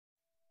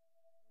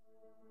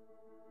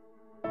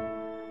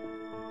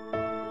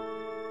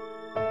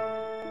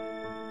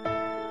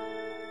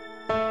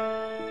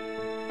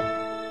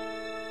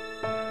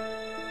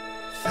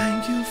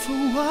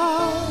for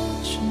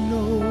watching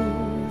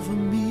over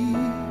me.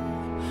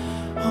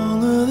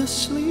 All of the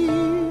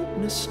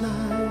sleepless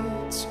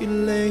nights you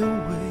lay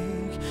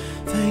awake.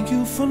 Thank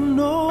you for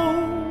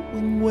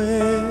knowing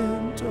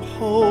when to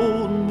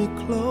hold me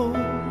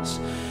close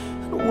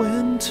and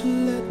when to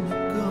let me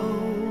go.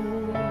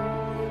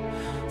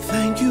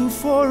 Thank you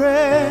for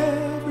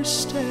every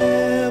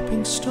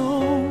stepping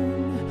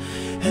stone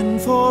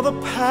and for the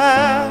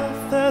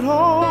path that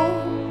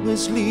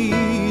always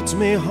leads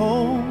me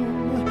home.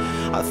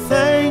 I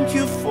thank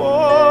you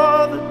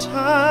for the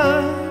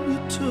time you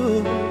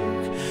took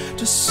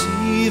to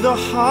see the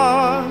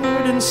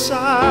heart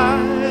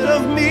inside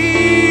of me.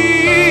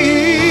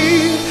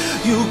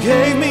 You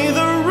gave me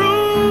the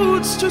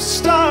roots to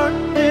start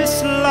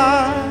this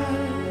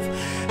life,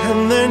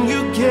 and then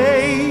you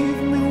gave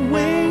me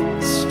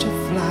wings to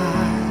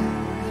fly,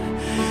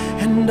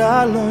 and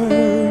I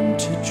learned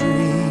to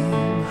dream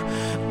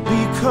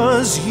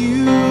because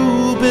you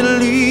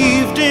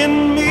believed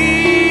in me.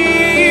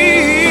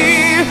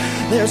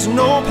 There's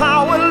no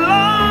power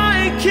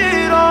like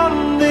it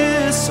on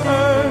this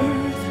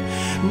earth,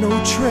 no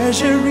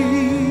treasure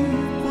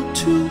equal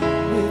to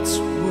its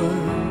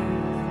worth.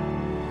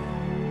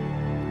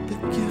 The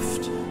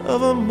gift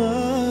of a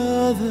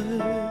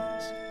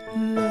mother's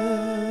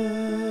love.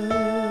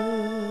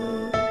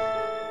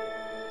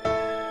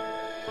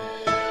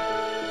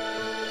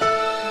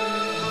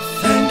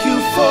 Thank you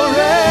for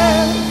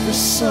every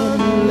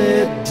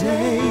sunlit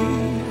day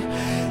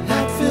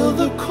that filled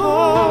the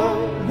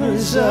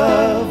corners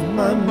of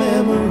my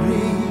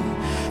memory.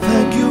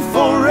 Thank you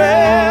for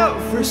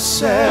every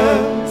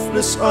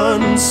selfless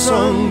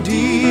unsung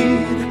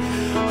deed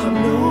I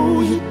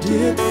know you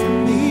did for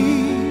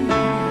me.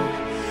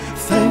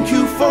 Thank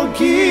you for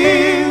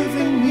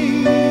giving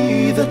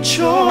me the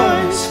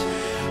choice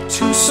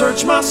to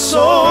search my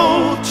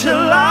soul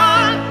till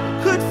I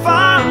could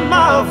find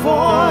my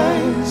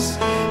voice.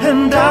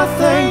 And I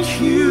thank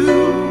you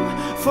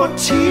for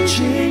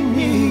teaching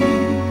me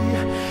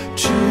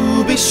to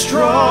be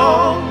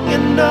strong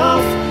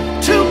enough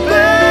to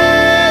bend.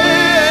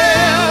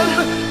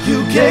 You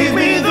gave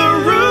me the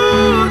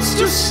roots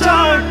to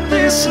start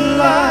this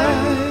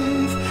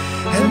life,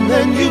 and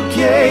then you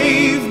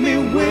gave me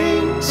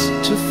wings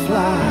to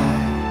fly,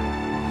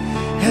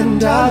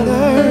 and I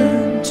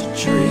learned to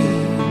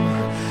dream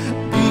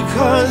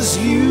because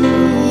you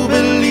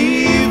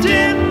believed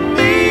in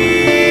me.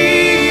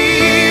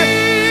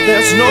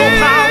 There's no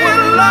power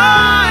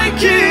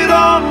like it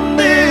on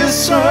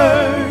this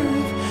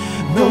earth,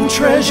 no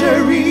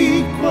treasure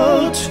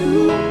equal to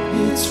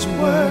its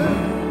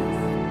worth.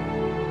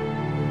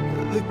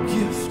 The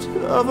gift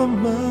of a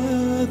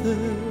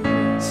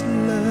mother's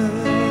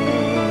love.